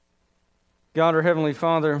God, our Heavenly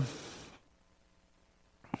Father,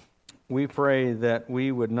 we pray that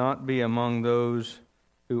we would not be among those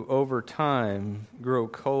who over time grow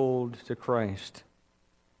cold to Christ.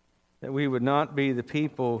 That we would not be the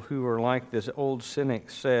people who are like this old cynic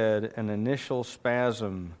said, an initial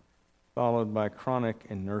spasm followed by chronic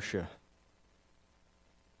inertia.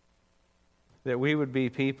 That we would be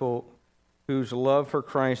people whose love for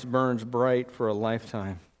Christ burns bright for a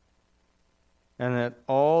lifetime. And that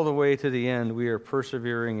all the way to the end we are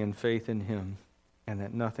persevering in faith in Him, and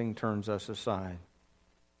that nothing turns us aside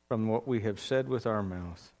from what we have said with our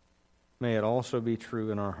mouth. May it also be true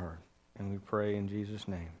in our heart. And we pray in Jesus'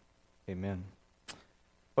 name. Amen.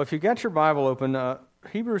 Well, if you got your Bible open,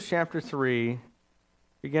 Hebrews chapter 3,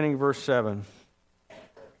 beginning verse 7.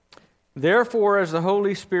 Therefore, as the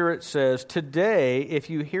Holy Spirit says, today, if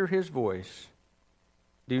you hear His voice,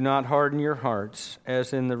 do not harden your hearts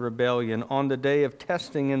as in the rebellion on the day of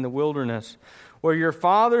testing in the wilderness, where your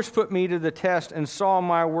fathers put me to the test and saw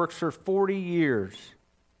my works for 40 years.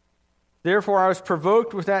 Therefore I was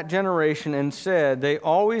provoked with that generation and said, they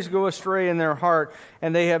always go astray in their heart,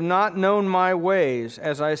 and they have not known my ways.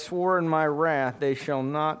 As I swore in my wrath, they shall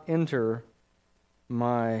not enter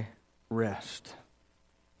my rest.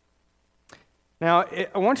 Now,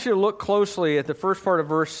 I want you to look closely at the first part of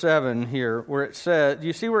verse 7 here, where it says,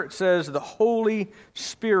 you see where it says, the Holy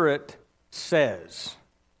Spirit says.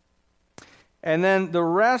 And then the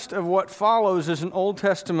rest of what follows is an Old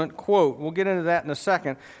Testament quote. We'll get into that in a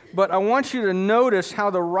second. But I want you to notice how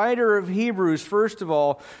the writer of Hebrews, first of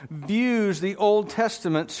all, views the Old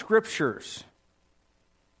Testament Scriptures.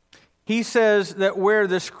 He says that where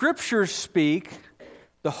the Scriptures speak,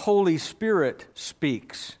 the Holy Spirit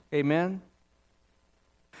speaks. Amen?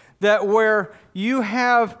 That where you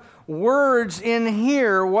have words in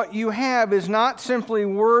here, what you have is not simply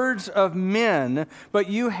words of men, but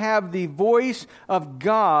you have the voice of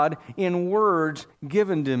God in words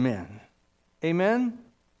given to men. Amen?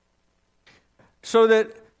 So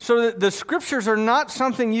that the Scriptures are not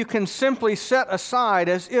something you can simply set aside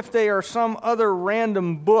as if they are some other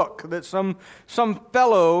random book that some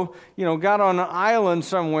fellow, got on an island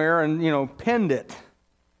somewhere and, penned it.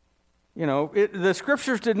 The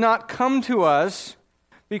Scriptures did not come to us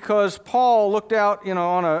because Paul looked out,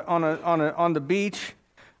 on the beach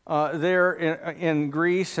there in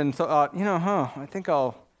Greece and thought, I think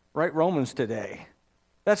I'll write Romans today.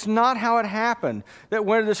 That's not how it happened. That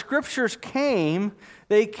when the Scriptures came,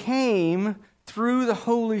 they came through the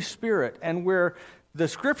Holy Spirit. And where the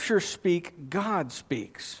Scriptures speak, God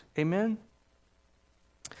speaks. Amen?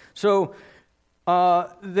 So,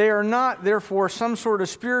 they are not, therefore, some sort of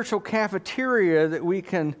spiritual cafeteria that we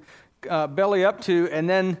can belly up to and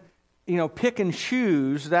then, pick and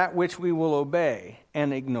choose that which we will obey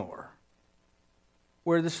and ignore.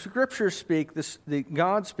 Where the Scriptures speak,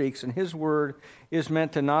 God speaks, and His Word is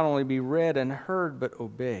meant to not only be read and heard, but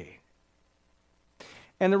obeyed.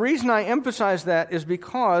 And the reason I emphasize that is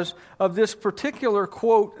because of this particular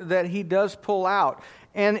quote that he does pull out.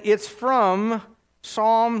 And it's from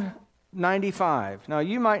Psalm 95. Now,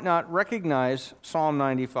 you might not recognize Psalm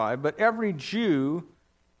 95, but every Jew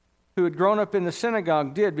who had grown up in the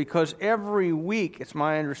synagogue did, because every week, it's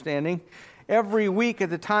my understanding, every week at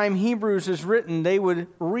the time Hebrews is written, they would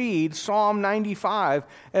read Psalm 95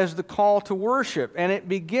 as the call to worship. And it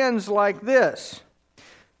begins like this.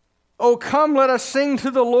 Oh, come, let us sing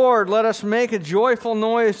to the Lord. Let us make a joyful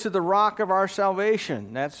noise to the rock of our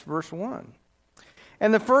salvation. That's verse 1.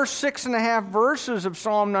 And the first 6.5 verses of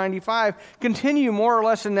Psalm 95 continue more or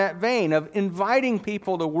less in that vein of inviting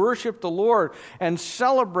people to worship the Lord and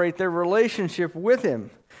celebrate their relationship with Him.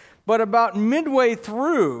 But about midway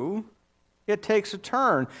through, it takes a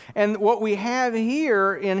turn. And what we have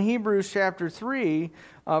here in Hebrews chapter 3,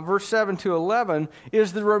 verse 7 to 11,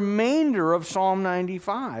 is the remainder of Psalm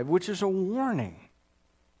 95, which is a warning.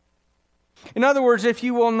 In other words, if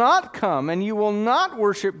you will not come and you will not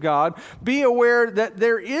worship God, be aware that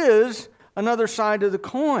there is another side to the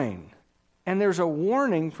coin. And there's a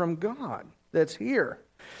warning from God that's here.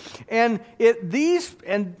 And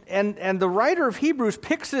the writer of Hebrews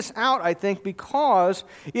picks this out, I think, because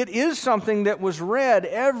it is something that was read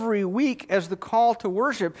every week as the call to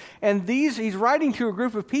worship. And he's writing to a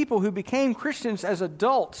group of people who became Christians as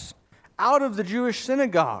adults out of the Jewish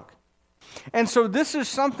synagogue. And so this is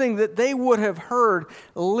something that they would have heard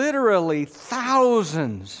literally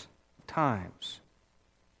thousands of times.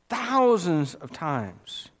 Thousands of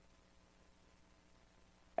times.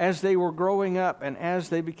 As they were growing up and as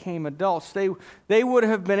they became adults, they would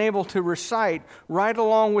have been able to recite right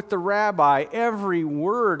along with the rabbi every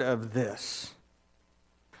word of this.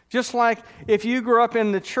 Just like if you grew up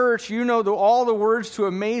in the church, you know all the words to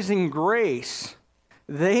Amazing Grace.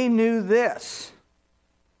 They knew this.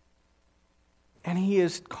 And he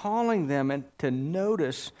is calling them to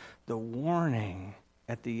notice the warning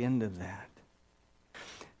at the end of that.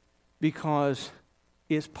 Because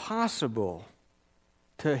it's possible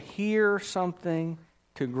to hear something,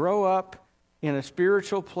 to grow up in a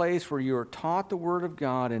spiritual place where you are taught the Word of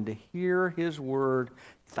God and to hear His Word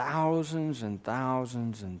thousands and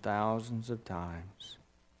thousands and thousands of times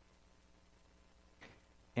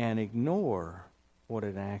and ignore what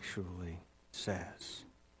it actually says.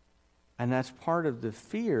 And that's part of the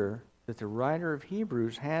fear that the writer of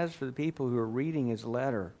Hebrews has for the people who are reading his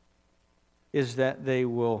letter, is that they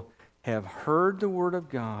will have heard the Word of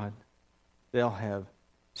God, they'll have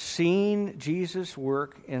seen Jesus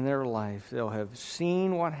work in their life, they'll have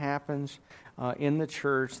seen what happens in the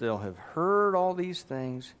church, they'll have heard all these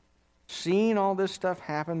things, seen all this stuff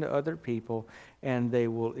happen to other people, and they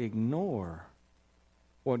will ignore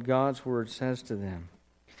what God's Word says to them.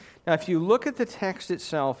 Now, if you look at the text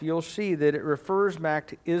itself, you'll see that it refers back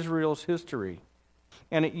to Israel's history.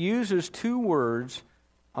 And it uses two words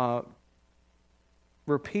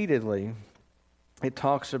repeatedly. It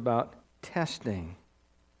talks about testing.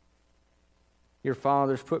 Your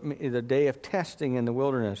fathers put me the day of testing in the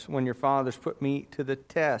wilderness, when your fathers put me to the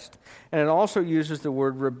test. And it also uses the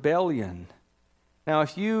word rebellion. Now,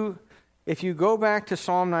 if you go back to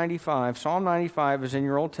Psalm 95 is in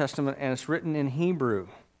your Old Testament, and it's written in Hebrew.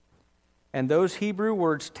 And those Hebrew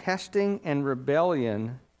words, testing and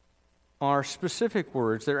rebellion, are specific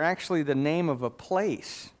words. They're actually the name of a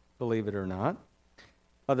place, believe it or not.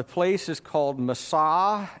 The place is called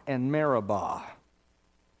Massah and Meribah.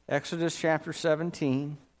 Exodus chapter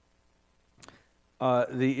 17.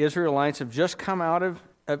 The Israelites have just come out of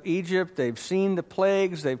Egypt. They've seen the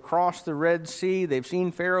plagues. They've crossed the Red Sea. They've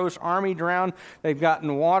seen Pharaoh's army drown. They've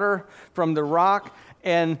gotten water from the rock.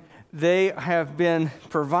 And they have been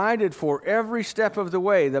provided for every step of the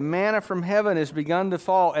way. The manna from heaven has begun to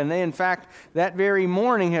fall. And they, in fact, that very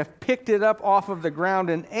morning have picked it up off of the ground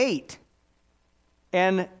and ate.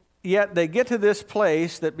 And yet they get to this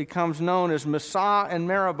place that becomes known as Massah and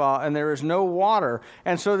Meribah, and there is no water.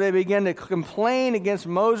 And so they begin to complain against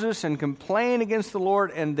Moses and complain against the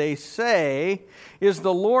Lord, and they say, is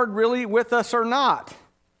the Lord really with us or not?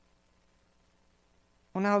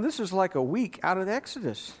 Well, now this is like a week out of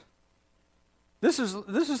Exodus. This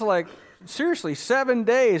is like, seriously, 7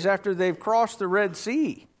 days after they've crossed the Red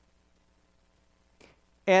Sea.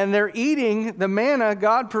 And they're eating the manna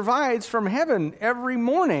God provides from heaven every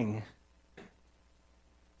morning.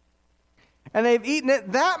 And they've eaten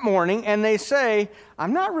it that morning, and they say,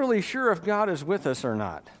 I'm not really sure if God is with us or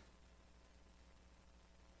not.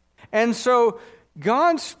 And so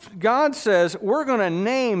God says, we're going to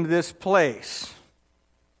name this place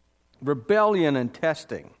Rebellion and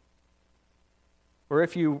Testing. Or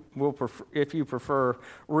if you prefer,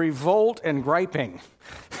 Revolt and Griping.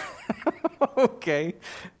 Okay.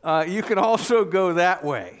 You can also go that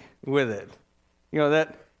way with it. You know,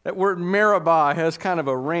 that word Meribah has kind of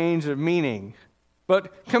a range of meaning.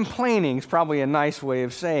 But complaining is probably a nice way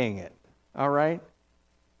of saying it. All right?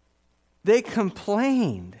 They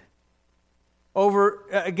complained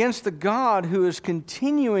against the God who is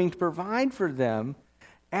continuing to provide for them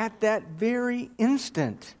at that very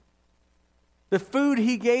instant. The food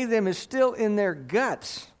He gave them is still in their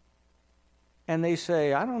guts. And they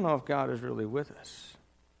say, I don't know if God is really with us.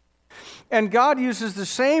 And God uses the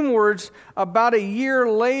same words about a year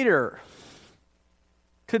later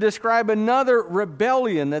to describe another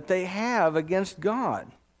rebellion that they have against God.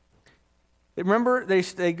 Remember,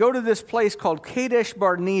 they go to this place called Kadesh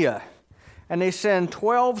Barnea, and they send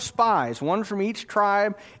 12 spies, one from each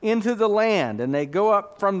tribe, into the land. And they go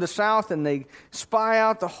up from the south and they spy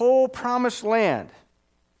out the whole promised land.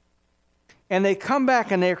 And they come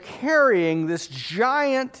back and they're carrying this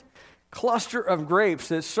giant cluster of grapes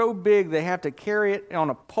that's so big they have to carry it on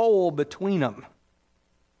a pole between them.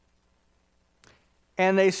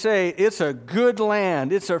 And they say, it's a good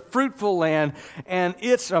land, it's a fruitful land, and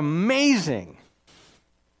it's amazing.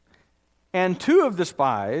 And two of the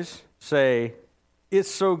spies say,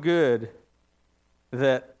 it's so good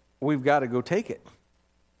that we've got to go take it.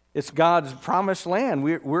 It's God's promised land.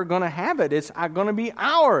 We're going to have it. It's going to be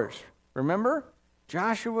ours. Remember?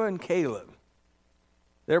 Joshua and Caleb.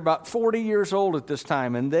 They're about 40 years old at this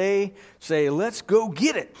time, and they say, let's go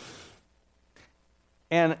get it.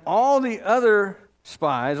 And all the other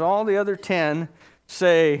spies, all the other 10,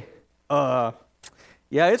 say, yeah,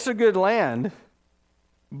 it's a good land,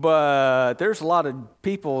 But there's a lot of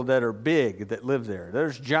people that are big that live there.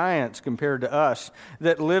 There's giants compared to us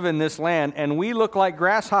that live in this land, and we look like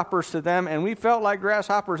grasshoppers to them, and we felt like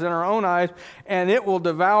grasshoppers in our own eyes, and it will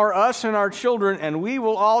devour us and our children, and we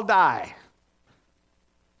will all die.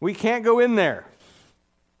 We can't go in there.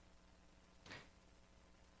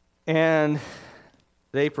 And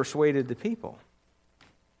they persuaded the people.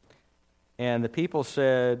 And the people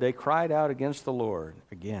said, they cried out against the Lord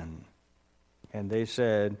again. And they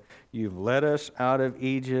said, you've led us out of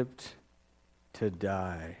Egypt to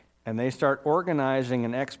die. And they start organizing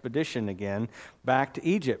an expedition again back to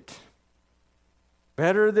Egypt.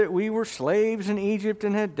 Better that we were slaves in Egypt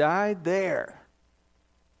and had died there.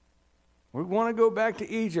 We want to go back to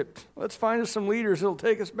Egypt. Let's find us some leaders that'll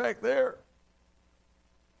take us back there.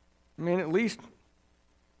 I mean, at least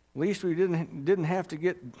we didn't have to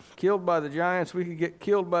get killed by the giants. We could get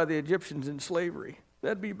killed by the Egyptians in slavery.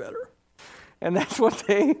 That'd be better. And that's what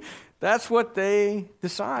they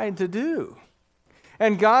decide to do.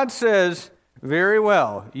 And God says, very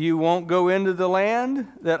well, you won't go into the land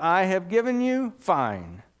that I have given you?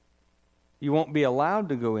 Fine. You won't be allowed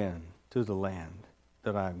to go in to the land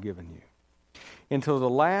that I've given you, until the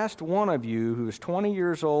last one of you who is 20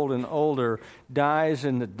 years old and older dies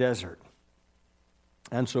in the desert.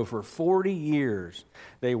 And so for 40 years,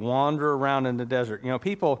 they wander around in the desert. You know,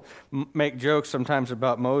 people make jokes sometimes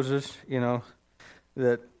about Moses,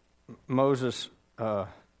 that Moses,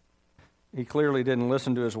 he clearly didn't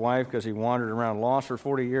listen to his wife because he wandered around lost for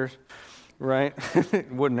 40 years, right?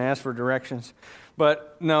 Wouldn't ask for directions.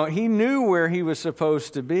 But no, he knew where he was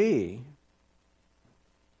supposed to be.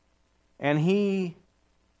 And he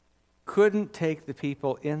couldn't take the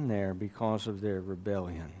people in there because of their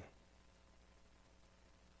rebellion.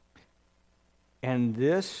 And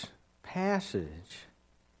this passage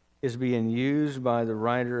is being used by the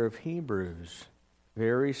writer of Hebrews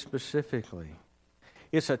very specifically.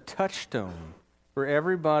 It's a touchstone for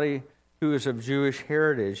everybody who is of Jewish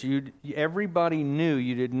heritage. Everybody knew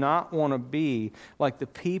you did not want to be like the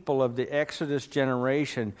people of the Exodus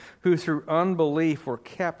generation who through unbelief were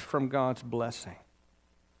kept from God's blessing.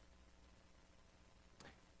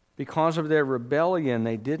 Because of their rebellion,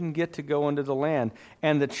 they didn't get to go into the land.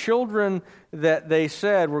 And the children that they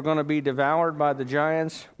said were going to be devoured by the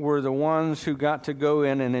giants were the ones who got to go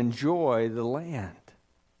in and enjoy the land.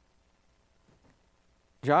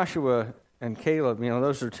 Joshua and Caleb,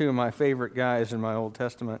 those are two of my favorite guys in my Old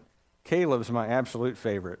Testament. Caleb's my absolute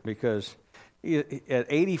favorite because at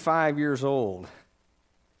 85 years old,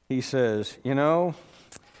 he says,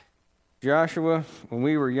 Joshua, when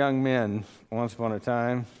we were young men once upon a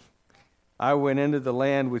time, I went into the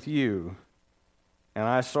land with you, and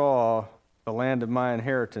I saw the land of my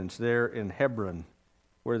inheritance there in Hebron,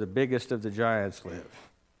 where the biggest of the giants live.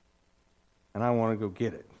 And I want to go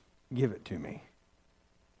get it. Give it to me.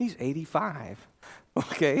 He's 85,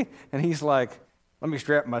 okay? And he's like, let me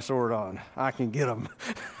strap my sword on. I can get them.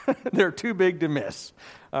 They're too big to miss,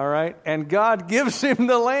 all right? And God gives him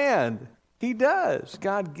the land. He does.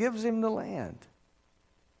 God gives him the land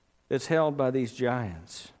that's held by these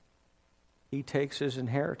giants. He takes his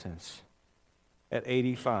inheritance at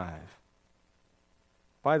 85.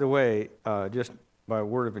 By the way, just by a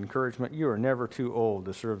word of encouragement, you are never too old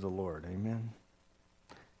to serve the Lord. Amen?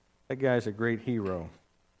 That guy's a great hero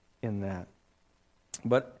in that.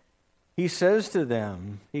 But he says to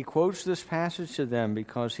them, he quotes this passage to them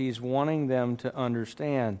because he's wanting them to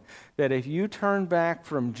understand that if you turn back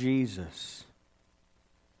from Jesus,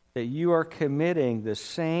 that you are committing the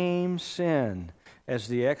same sin as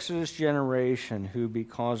the Exodus generation who,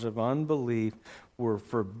 because of unbelief, were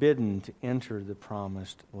forbidden to enter the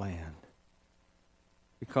promised land.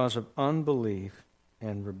 Because of unbelief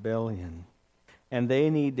and rebellion. And they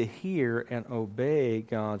need to hear and obey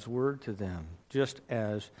God's word to them, just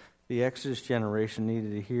as the Exodus generation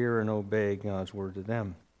needed to hear and obey God's word to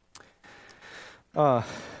them.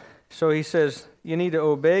 So he says, you need to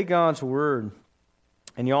obey God's word,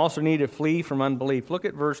 and you also need to flee from unbelief. Look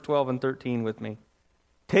at verse 12 and 13 with me.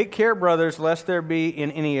 Take care, brothers, lest there be in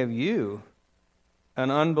any of you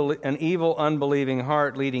an evil, unbelieving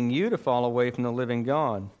heart leading you to fall away from the living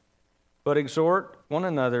God. But exhort one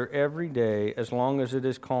another every day, as long as it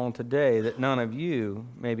is called today, that none of you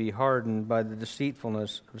may be hardened by the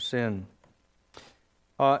deceitfulness of sin.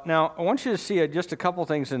 Now, I want you to see just a couple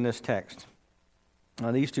things in this text,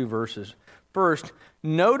 these two verses. First,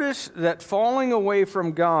 notice that falling away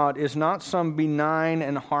from God is not some benign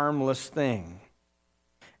and harmless thing.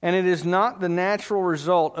 And it is not the natural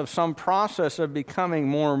result of some process of becoming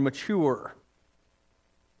more mature.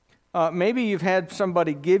 Maybe you've had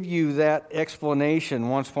somebody give you that explanation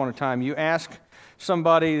once upon a time. You ask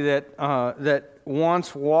somebody that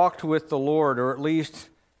once walked with the Lord, or at least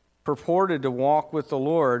purported to walk with the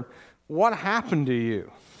Lord, what happened to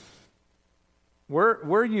you?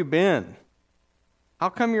 Where you been? How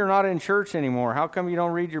come you're not in church anymore? How come you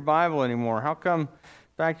don't read your Bible anymore? How come, in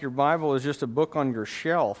fact, your Bible is just a book on your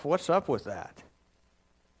shelf? What's up with that?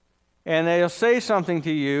 And they'll say something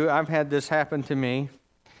to you. I've had this happen to me.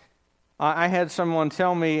 I had someone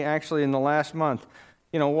tell me, actually, in the last month,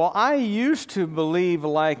 well, I used to believe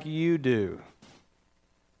like you do.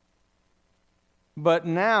 But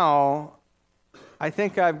now, I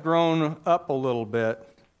think I've grown up a little bit,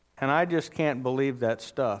 and I just can't believe that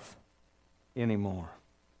stuff anymore.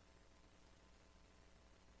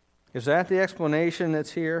 Is that the explanation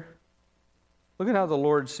that's here? Look at how the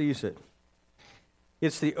Lord sees it.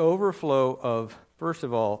 It's the overflow of, first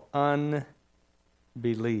of all, unbelief.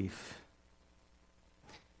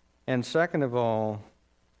 And second of all,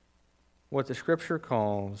 what the Scripture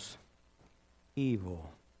calls evil.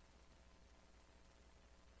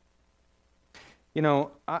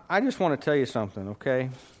 I just want to tell you something, okay?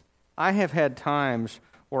 I have had times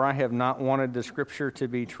where I have not wanted the Scripture to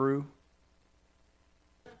be true.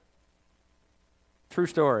 True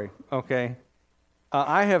story, okay?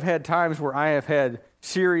 I have had times where I have had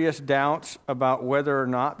serious doubts about whether or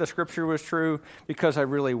not the Scripture was true because I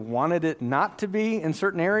really wanted it not to be in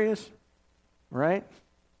certain areas, right?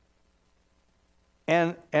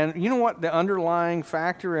 And you know what the underlying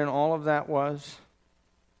factor in all of that was?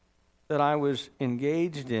 That I was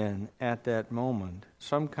engaged in at that moment,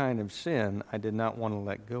 some kind of sin I did not want to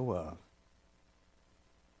let go of.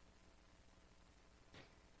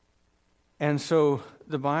 And so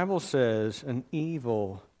the Bible says an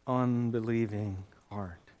evil, unbelieving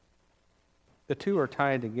heart. The two are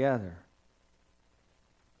tied together.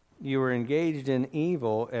 You are engaged in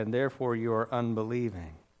evil, and therefore you are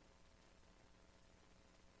unbelieving.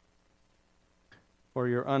 Or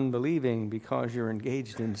you're unbelieving because you're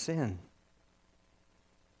engaged in sin.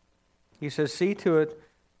 He says, see to it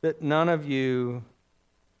that none of you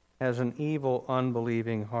has an evil,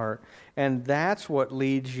 unbelieving heart. And that's what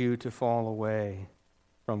leads you to fall away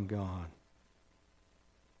from God.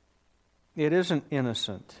 It isn't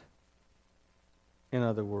innocent, in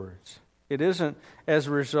other words. It isn't as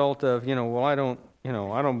a result of, I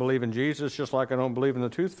don't believe in Jesus just like I don't believe in the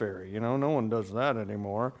tooth fairy. No one does that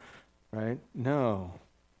anymore. Right? No.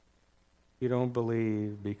 You don't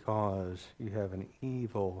believe because you have an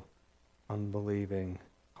evil, unbelieving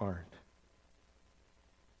heart.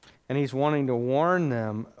 And he's wanting to warn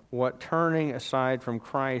them what turning aside from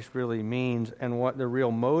Christ really means and what the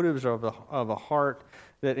real motives of a heart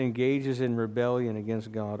that engages in rebellion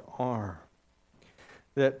against God are.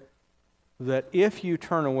 That if you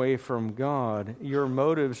turn away from God, your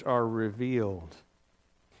motives are revealed.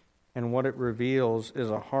 And what it reveals is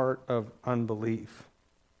a heart of unbelief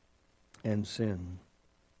and sin.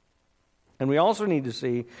 And we also need to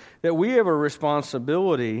see that we have a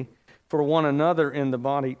responsibility for one another in the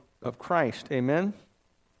body of Christ. Amen?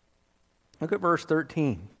 Look at verse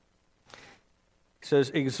 13. It says,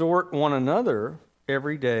 exhort one another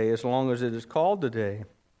every day, as long as it is called today,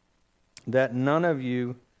 that none of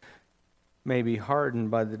you may be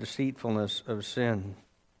hardened by the deceitfulness of sin.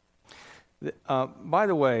 By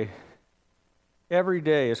the way, every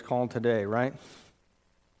day is called today, right?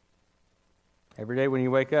 Every day when you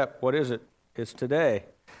wake up, what is it? It's today,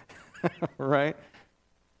 right?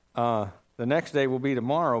 The next day will be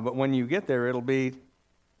tomorrow, but when you get there, it'll be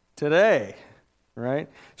today, right?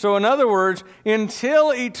 So in other words,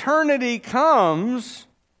 until eternity comes,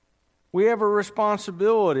 we have a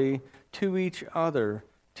responsibility to each other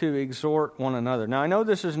to exhort one another. Now, I know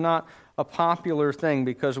this is not a popular thing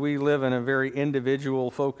because we live in a very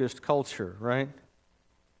individual-focused culture, right?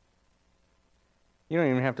 You don't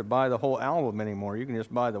even have to buy the whole album anymore. You can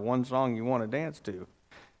just buy the one song you want to dance to,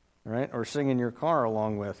 right? Or sing in your car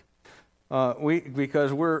along with.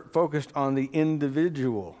 Because we're focused on the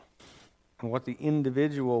individual and what the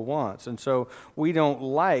individual wants. And so we don't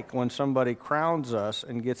like when somebody crowns us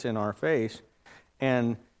and gets in our face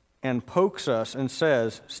and pokes us and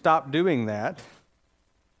says, stop doing that.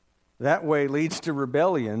 That way leads to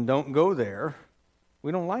rebellion. Don't go there.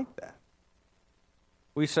 We don't like that.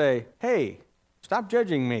 We say, hey, stop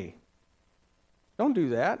judging me. Don't do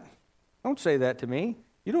that. Don't say that to me.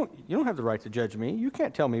 You don't have the right to judge me. You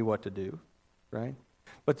can't tell me what to do, right?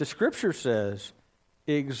 But the Scripture says,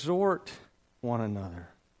 exhort one another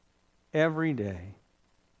every day,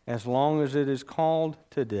 as long as it is called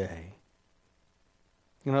today.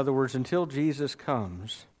 In other words, until Jesus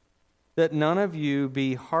comes, that none of you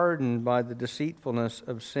be hardened by the deceitfulness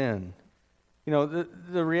of sin. You know,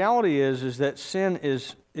 the reality is that sin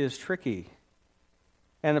is tricky.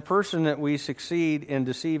 And the person that we succeed in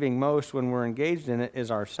deceiving most when we're engaged in it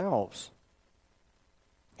is ourselves.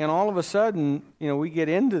 And all of a sudden, you know, we get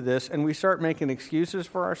into this and we start making excuses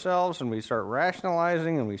for ourselves, and we start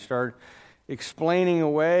rationalizing, and we start explaining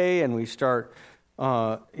away, and we start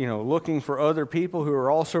looking for other people who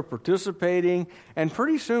are also participating. And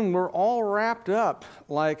pretty soon we're all wrapped up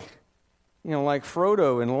like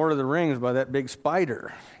Frodo in Lord of the Rings by that big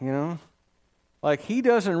spider, you know. Like he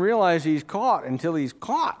doesn't realize he's caught until he's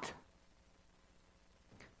caught.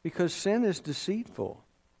 Because sin is deceitful.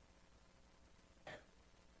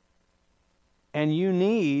 And you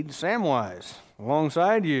need Samwise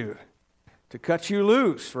alongside you to cut you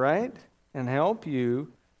loose, right? And help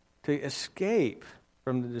you to escape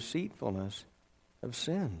from the deceitfulness of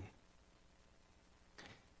sin.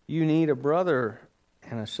 You need a brother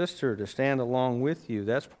and a sister to stand along with you.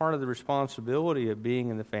 That's part of the responsibility of being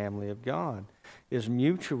in the family of God, is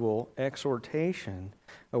mutual exhortation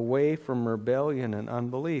away from rebellion and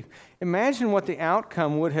unbelief. Imagine what the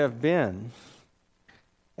outcome would have been,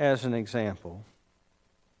 as an example,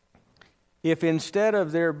 if instead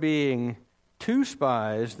of there being 2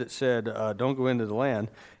 spies that said, don't go into the land,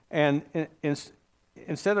 and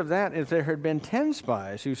instead of that, if there had been 10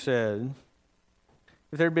 spies who said,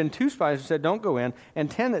 if there had been 2 spies who said, don't go in, and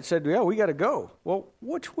 10 that said, yeah, we got to go. Well,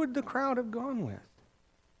 which would the crowd have gone with?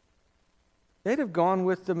 They'd have gone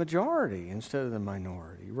with the majority instead of the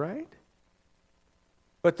minority, right?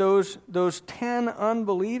 But those 10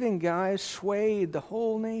 unbelieving guys swayed the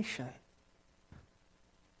whole nation.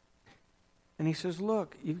 And he says,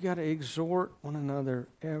 look, you've got to exhort one another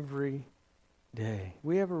every day.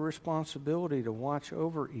 We have a responsibility to watch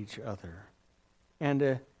over each other and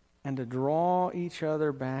to draw each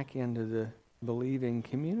other back into the believing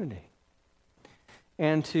community.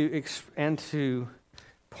 And to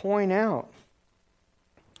point out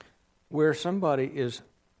where somebody is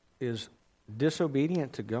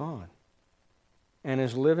disobedient to God and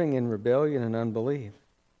is living in rebellion and unbelief.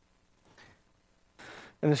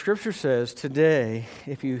 And the Scripture says, today,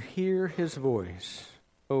 if you hear His voice,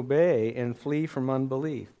 obey and flee from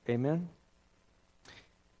unbelief. Amen?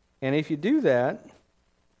 And if you do that,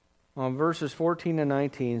 verses 14 and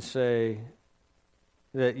 19 say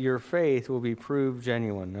that your faith will be proved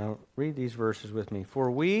genuine. Now, read these verses with me.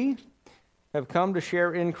 For we have come to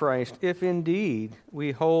share in Christ, if indeed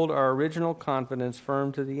we hold our original confidence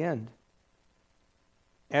firm to the end.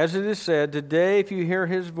 As it is said, today if you hear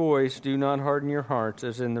His voice, do not harden your hearts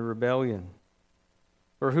as in the rebellion.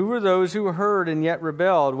 For who were those who heard and yet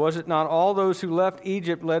rebelled? Was it not all those who left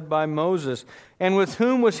Egypt led by Moses? And with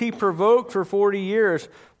whom was he provoked for 40 years?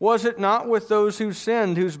 Was it not with those who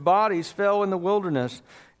sinned, whose bodies fell in the wilderness?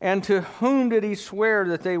 And to whom did he swear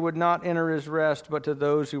that they would not enter his rest, but to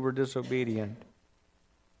those who were disobedient?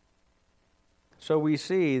 So we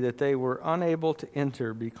see that they were unable to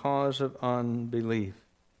enter because of unbelief.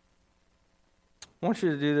 I want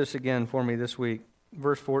you to do this again for me this week.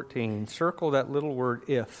 Verse 14. Circle that little word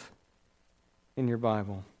if in your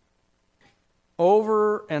Bible.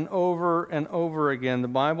 Over and over and over again, the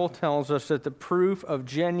Bible tells us that the proof of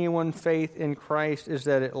genuine faith in Christ is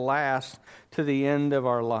that it lasts to the end of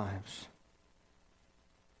our lives.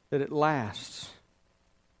 That it lasts.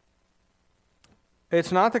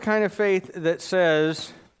 It's not the kind of faith that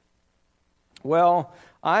says, well,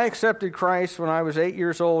 I accepted Christ when I was 8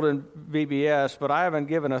 years old in VBS, but I haven't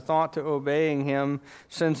given a thought to obeying Him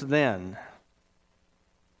since then.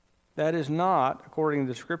 That is not, according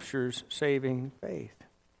to the Scriptures, saving faith.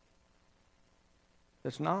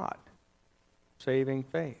 That's not saving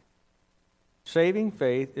faith. Saving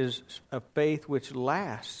faith is a faith which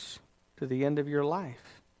lasts to the end of your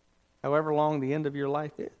life, however long the end of your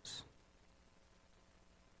life is.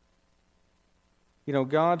 You know,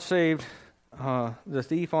 God saved the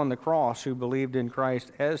thief on the cross who believed in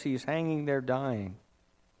Christ as he's hanging there dying,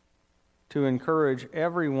 to encourage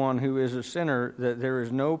everyone who is a sinner that there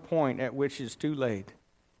is no point at which it's too late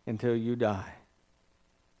until you die.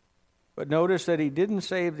 But notice that he didn't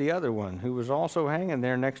save the other one who was also hanging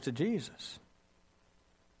there next to Jesus,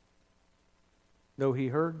 though he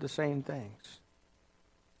heard the same things,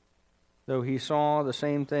 though he saw the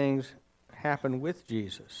same things happen with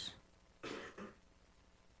Jesus.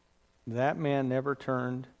 That man never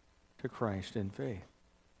turned to Christ in faith.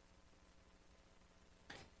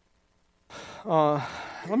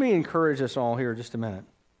 Let me encourage us all here just a minute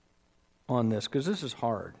on this, because this is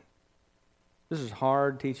hard. This is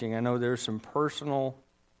hard teaching. I know there's some personal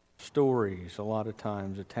stories a lot of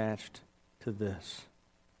times attached to this.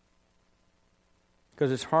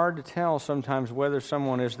 Because it's hard to tell sometimes whether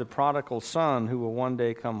someone is the prodigal son who will one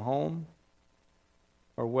day come home,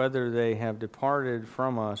 or whether they have departed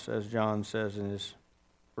from us, as John says in his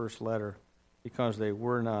first letter, because they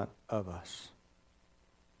were not of us.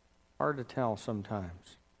 Hard to tell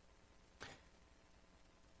sometimes.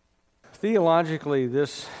 Theologically,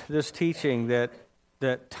 this teaching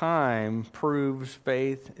that time proves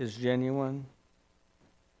faith is genuine,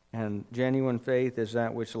 and genuine faith is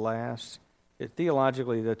that which lasts.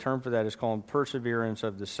 Theologically, the term for that is called perseverance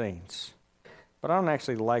of the saints. But I don't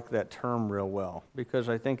actually like that term real well, because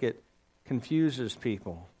I think it confuses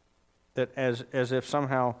people, that as if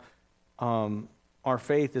somehow our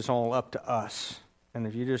faith is all up to us. And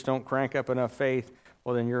if you just don't crank up enough faith,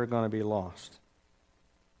 well, then you're going to be lost.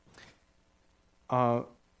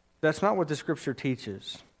 That's not what the Scripture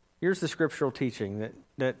teaches. Here's the scriptural teaching,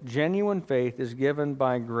 that genuine faith is given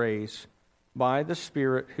by grace, by the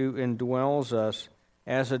Spirit who indwells us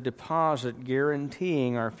as a deposit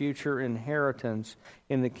guaranteeing our future inheritance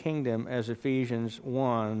in the kingdom, as Ephesians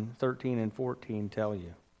 1:13 and 14 tell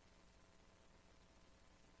you.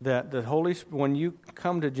 That the when you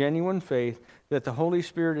come to genuine faith, that the Holy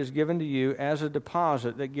Spirit is given to you as a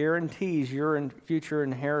deposit that guarantees your future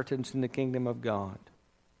inheritance in the kingdom of God.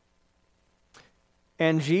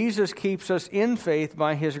 And Jesus keeps us in faith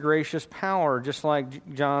by His gracious power, just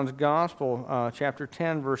like John's Gospel, chapter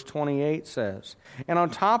 10, verse 28 says. And on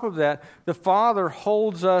top of that, the Father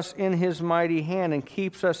holds us in His mighty hand and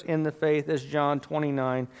keeps us in the faith, as John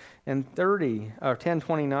 29 and 30, or 10,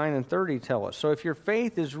 29 and 30 tell us. So if your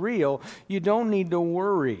faith is real, you don't need to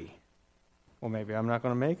worry. Well, maybe I'm not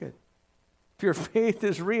going to make it. If your faith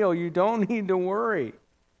is real, you don't need to worry.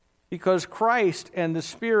 Because Christ and the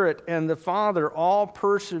Spirit and the Father all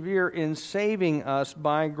persevere in saving us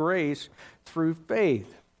by grace through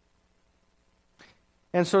faith.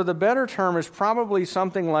 And so the better term is probably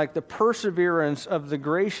something like the perseverance of the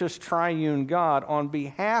gracious triune God on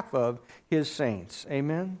behalf of His saints.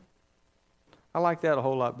 Amen? I like that a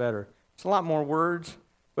whole lot better. It's a lot more words,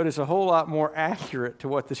 but it's a whole lot more accurate to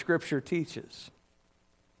what the Scripture teaches.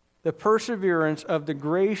 The perseverance of the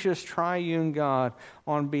gracious triune God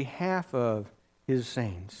on behalf of His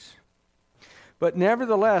saints. But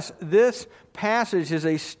nevertheless, this passage is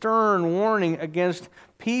a stern warning against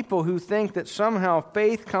people who think that somehow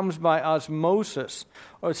faith comes by osmosis,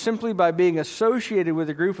 or simply by being associated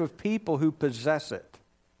with a group of people who possess it.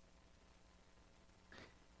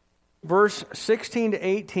 Verse 16 to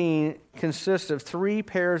 18 consists of 3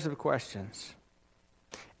 pairs of questions.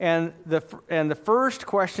 And the first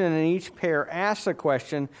question in each pair asks a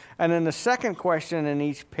question, and then the second question in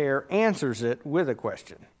each pair answers it with a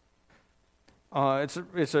question.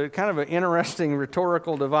 It's a kind of an interesting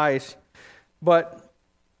rhetorical device, but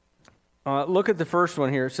look at the first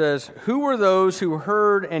one here. It says, "Who were those who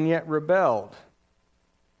heard and yet rebelled?"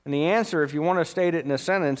 And the answer, if you want to state it in a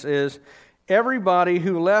sentence, is everybody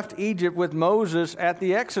who left Egypt with Moses at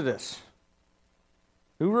the Exodus.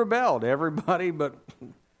 Who rebelled? Everybody but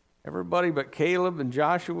Caleb and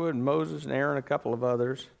Joshua and Moses and Aaron, a couple of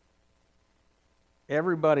others.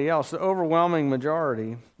 Everybody else, the overwhelming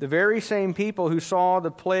majority, the very same people who saw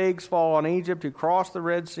the plagues fall on Egypt, who crossed the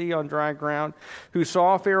Red Sea on dry ground, who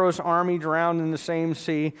saw Pharaoh's army drowned in the same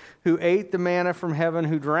sea, who ate the manna from heaven,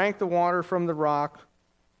 who drank the water from the rock,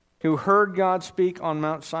 who heard God speak on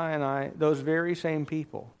Mount Sinai, those very same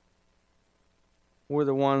people were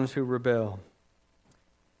the ones who rebelled.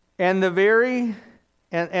 And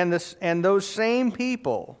those same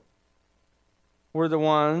people were the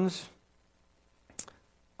ones,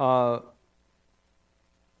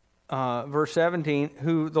 verse 17,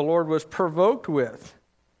 who the Lord was provoked with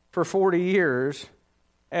for 40 years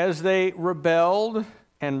as they rebelled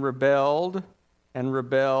and rebelled and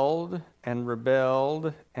rebelled and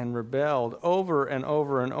rebelled and rebelled over and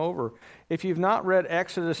over and over. If you've not read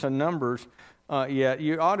Exodus and Numbers yet,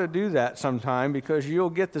 you ought to do that sometime, because you'll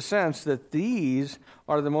get the sense that these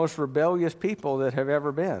are the most rebellious people that have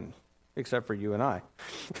ever been, except for you and I.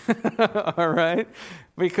 All right?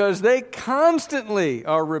 Because they constantly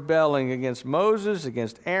are rebelling against Moses,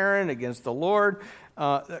 against Aaron, against the Lord,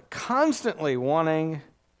 constantly wanting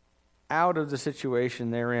out of the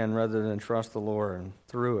situation they're in rather than trust the Lord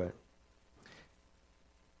through it.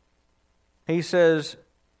 He says,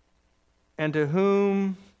 and to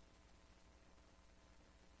whom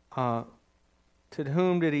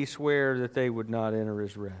did He swear that they would not enter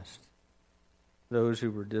His rest? Those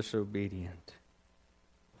who were disobedient.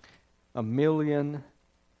 1 million,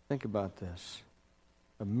 think about this,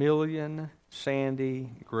 1 million sandy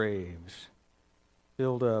graves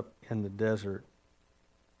filled up in the desert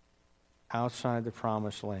outside the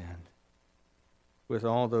promised land with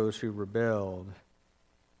all those who rebelled,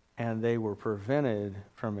 and they were prevented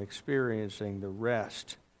from experiencing the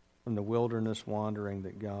rest from the wilderness wandering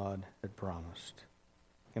that God had promised.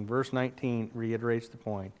 And verse 19 reiterates the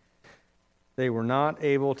point. They were not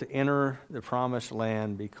able to enter the promised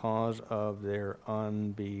land because of their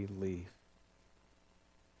unbelief.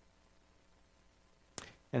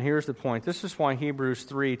 And here's the point. This is why Hebrews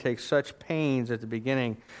 3 takes such pains at the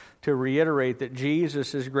beginning to reiterate that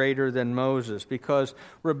Jesus is greater than Moses, because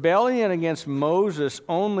rebellion against Moses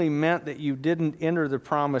only meant that you didn't enter the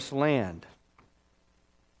promised land.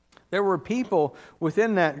 There were people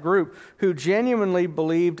within that group who genuinely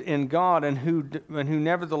believed in God and who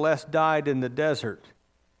nevertheless died in the desert,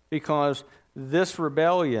 because this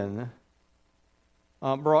rebellion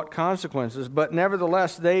brought consequences, but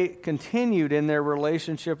nevertheless they continued in their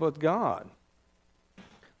relationship with God.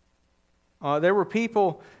 There were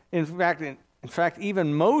people, in fact,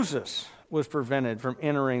 even Moses was prevented from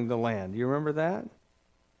entering the land. You remember that?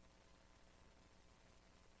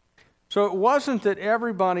 So it wasn't that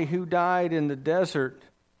everybody who died in the desert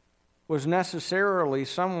was necessarily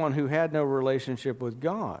someone who had no relationship with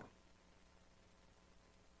God.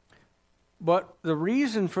 But the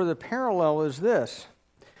reason for the parallel is this,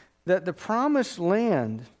 that the promised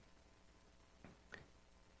land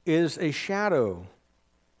is a shadow,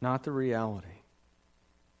 not the reality.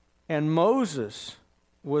 And Moses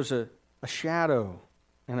was a shadow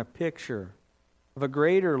and a picture of a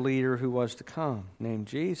greater leader who was to come, named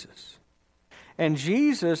Jesus. And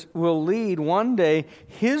Jesus will lead one day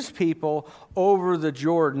his people over the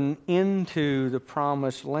Jordan into the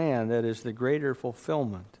promised land that is the greater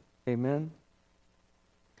fulfillment. Amen?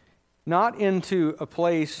 Not into a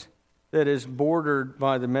place that is bordered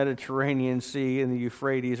by the Mediterranean Sea and the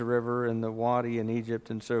Euphrates River and the Wadi in Egypt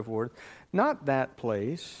and so forth. Not that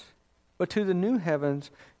place, but to the new heavens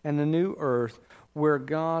and the new earth where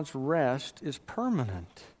God's rest is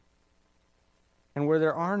permanent and where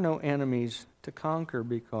there are no enemies to conquer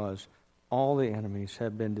because all the enemies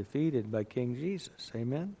have been defeated by King Jesus.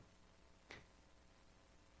 Amen?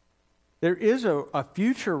 There is a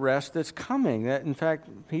future rest that's coming. That, in fact,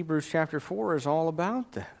 Hebrews chapter 4 is all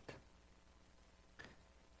about that.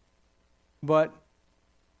 But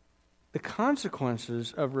the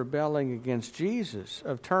consequences of rebelling against Jesus,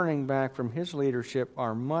 of turning back from his leadership,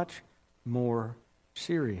 are much more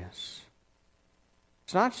serious.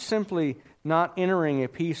 It's not simply not entering a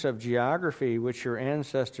piece of geography which your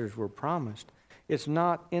ancestors were promised. It's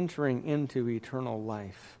not entering into eternal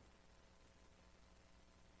life.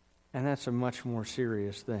 And that's a much more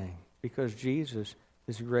serious thing, because Jesus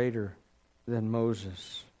is greater than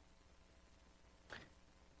Moses.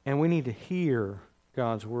 And we need to hear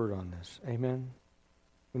God's word on this. Amen?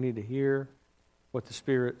 We need to hear what the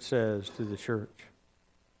Spirit says to the church.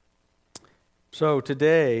 So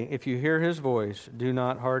today, if you hear his voice, do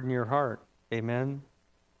not harden your heart. Amen?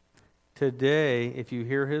 Today, if you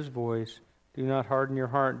hear his voice, do not harden your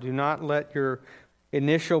heart. Do not let your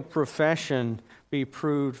initial profession be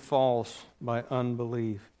proved false by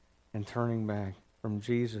unbelief and turning back from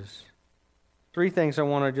Jesus. 3 things I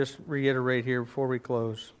want to just reiterate here before we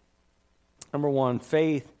close. Number 1,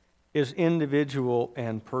 faith is individual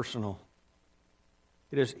and personal.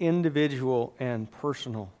 It is individual and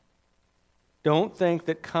personal. Don't think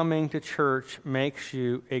that coming to church makes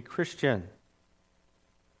you a Christian.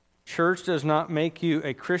 Church does not make you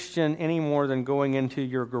a Christian any more than going into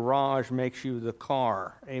your garage makes you the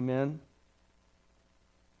car. Amen?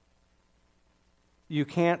 You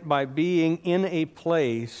can't, by being in a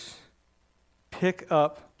place, pick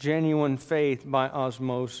up genuine faith by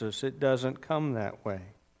osmosis. It doesn't come that way.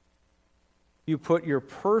 You put your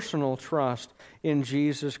personal trust in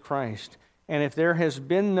Jesus Christ. And if there has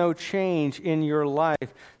been no change in your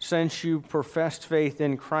life since you professed faith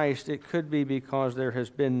in Christ, it could be because there has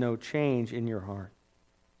been no change in your heart.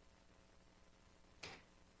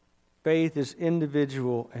 Faith is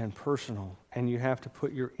individual and personal, and you have to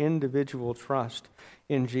put your individual trust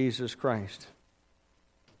in Jesus Christ.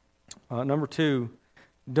 Number 2,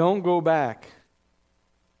 don't go back.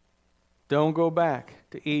 Don't go back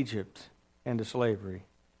to Egypt and to slavery.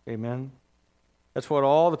 Amen? That's what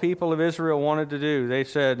all the people of Israel wanted to do. They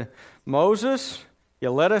said, Moses, you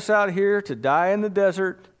let us out here to die in the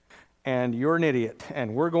desert, and you're an idiot.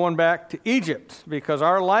 And we're going back to Egypt because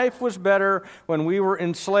our life was better when we were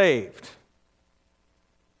enslaved.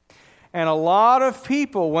 And a lot of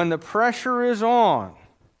people, when the pressure is on,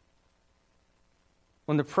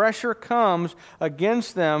 when the pressure comes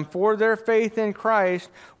against them for their faith in Christ,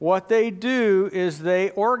 what they do is they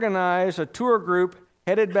organize a tour group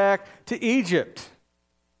headed back to Egypt.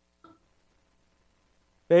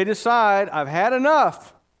 They decide, I've had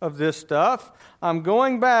enough of this stuff. I'm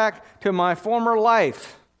going back to my former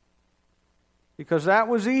life because that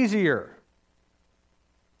was easier.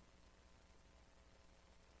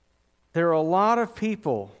 There are a lot of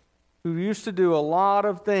people who used to do a lot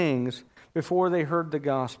of things before they heard the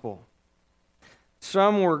gospel.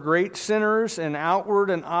 Some were great sinners in outward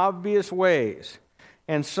and obvious ways,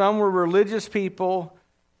 and some were religious people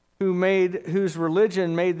whose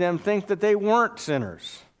religion made them think that they weren't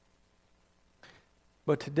sinners.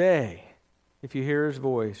 But today, if you hear his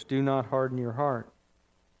voice, do not harden your heart.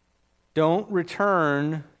 Don't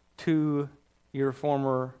return to your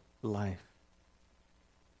former life.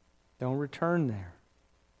 Don't return there.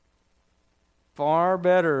 Far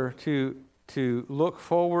better to look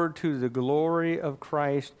forward to the glory of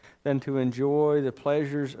Christ than to enjoy the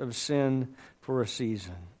pleasures of sin for a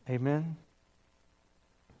season. Amen?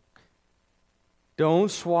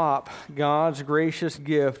 Don't swap God's gracious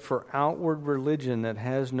gift for outward religion that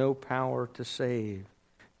has no power to save.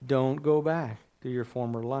 Don't go back to your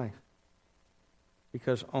former life,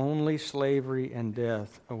 because only slavery and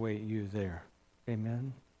death await you there.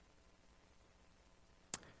 Amen?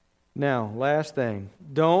 Now, last thing.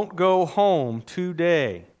 Don't go home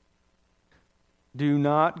today. Do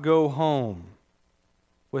not go home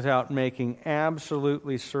without making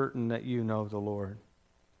absolutely certain that you know the Lord.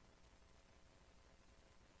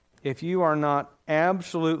 If you are not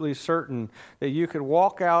absolutely certain that you could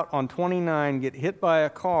walk out on 29, get hit by a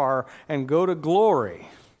car, and go to glory,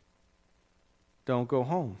 don't go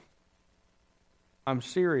home. I'm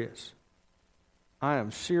serious. I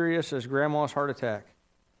am serious as Grandma's heart attack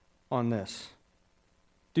on this.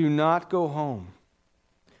 Do not go home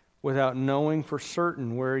without knowing for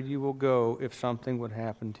certain where you will go if something would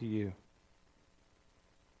happen to you.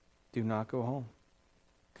 Do not go home.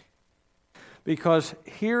 Because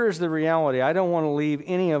here is the reality. I don't want to leave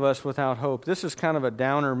any of us without hope. This is kind of a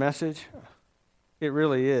downer message. It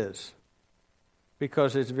really is.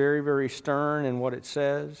 Because it's very, very stern in what it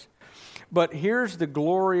says. But here's the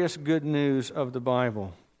glorious good news of the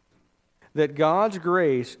Bible. That God's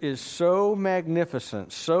grace is so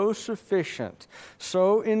magnificent, so sufficient,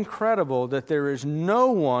 so incredible that there is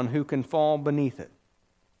no one who can fall beneath it.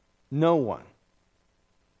 No one.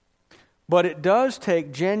 But it does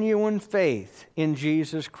take genuine faith in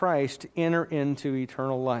Jesus Christ to enter into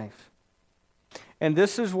eternal life. And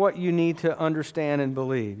this is what you need to understand and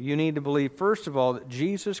believe. You need to believe, first of all, that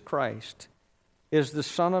Jesus Christ is the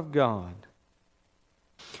Son of God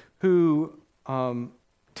who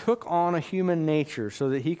took on a human nature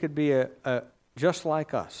so that he could be just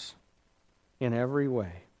like us in every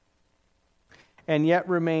way, and yet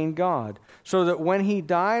remain God, so that when he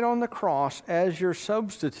died on the cross as your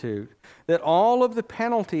substitute, that all of the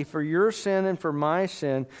penalty for your sin and for my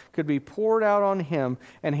sin could be poured out on him,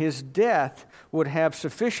 and his death would have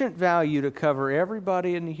sufficient value to cover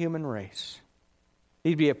everybody in the human race.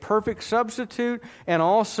 He'd be a perfect substitute and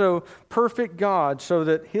also perfect God, so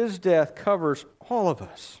that his death covers all of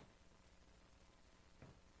us.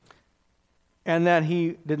 And that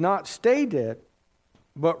he did not stay dead,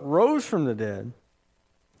 but rose from the dead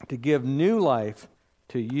to give new life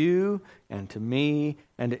to you and to me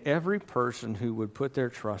and to every person who would put their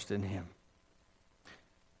trust in him.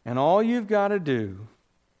 And all you've got to do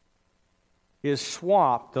is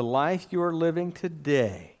swap the life you're living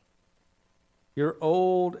today, your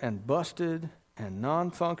old and busted and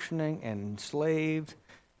non-functioning and enslaved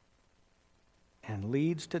and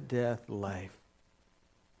leads to death life,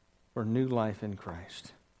 for new life in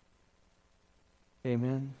Christ.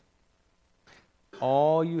 Amen?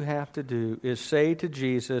 All you have to do is say to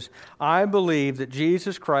Jesus, I believe that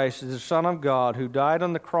Jesus Christ is the Son of God who died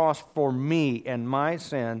on the cross for me and my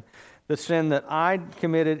sin, the sin that I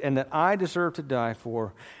committed and that I deserve to die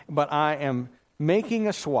for, but I am making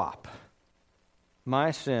a swap.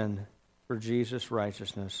 My sin for Jesus'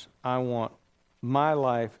 righteousness. I want my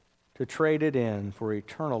life to trade it in for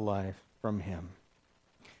eternal life from him.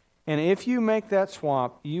 And if you make that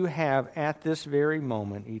swap, you have at this very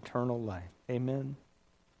moment eternal life. Amen?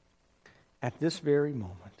 At this very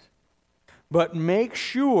moment. But make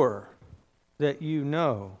sure that you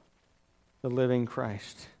know the living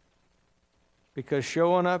Christ. Because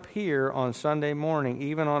showing up here on Sunday morning,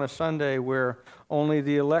 even on a Sunday where only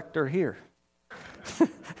the elect are here,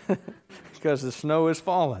 because the snow is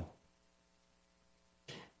falling,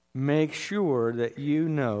 make sure that you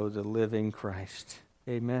know the living Christ.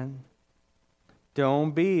 Amen?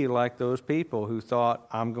 Don't be like those people who thought,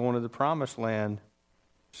 I'm going to the promised land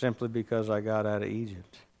simply because I got out of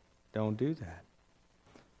Egypt. Don't do that.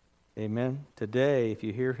 Amen? Today, if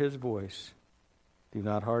you hear his voice, do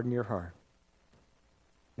not harden your heart.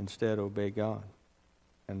 instead obey God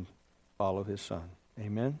and follow His Son.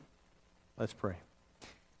 Amen? Let's pray.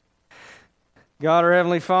 God, our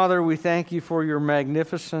Heavenly Father, we thank you for your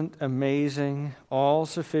magnificent, amazing,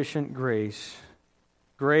 all-sufficient grace.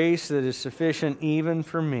 Grace that is sufficient even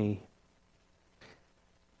for me.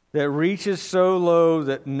 That reaches so low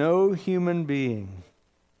that no human being,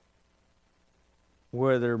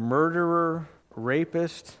 whether murderer,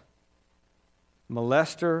 rapist,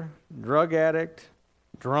 molester, drug addict,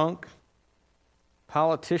 drunk,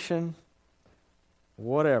 politician,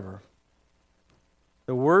 whatever,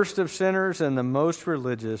 the worst of sinners and the most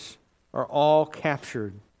religious are all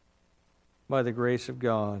captured by the grace of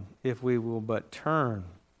God if we will but turn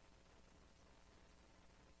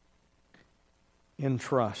in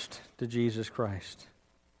trust to Jesus Christ.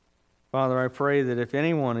 Father, I pray that if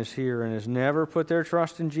anyone is here and has never put their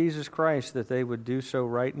trust in Jesus Christ, that they would do so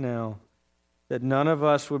right now, that none of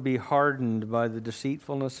us would be hardened by the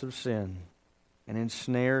deceitfulness of sin and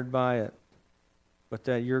ensnared by it, but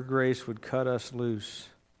that your grace would cut us loose,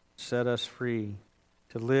 set us free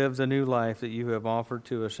to live the new life that you have offered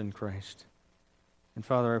to us in Christ. And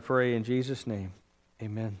Father, I pray in Jesus' name,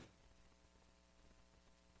 amen.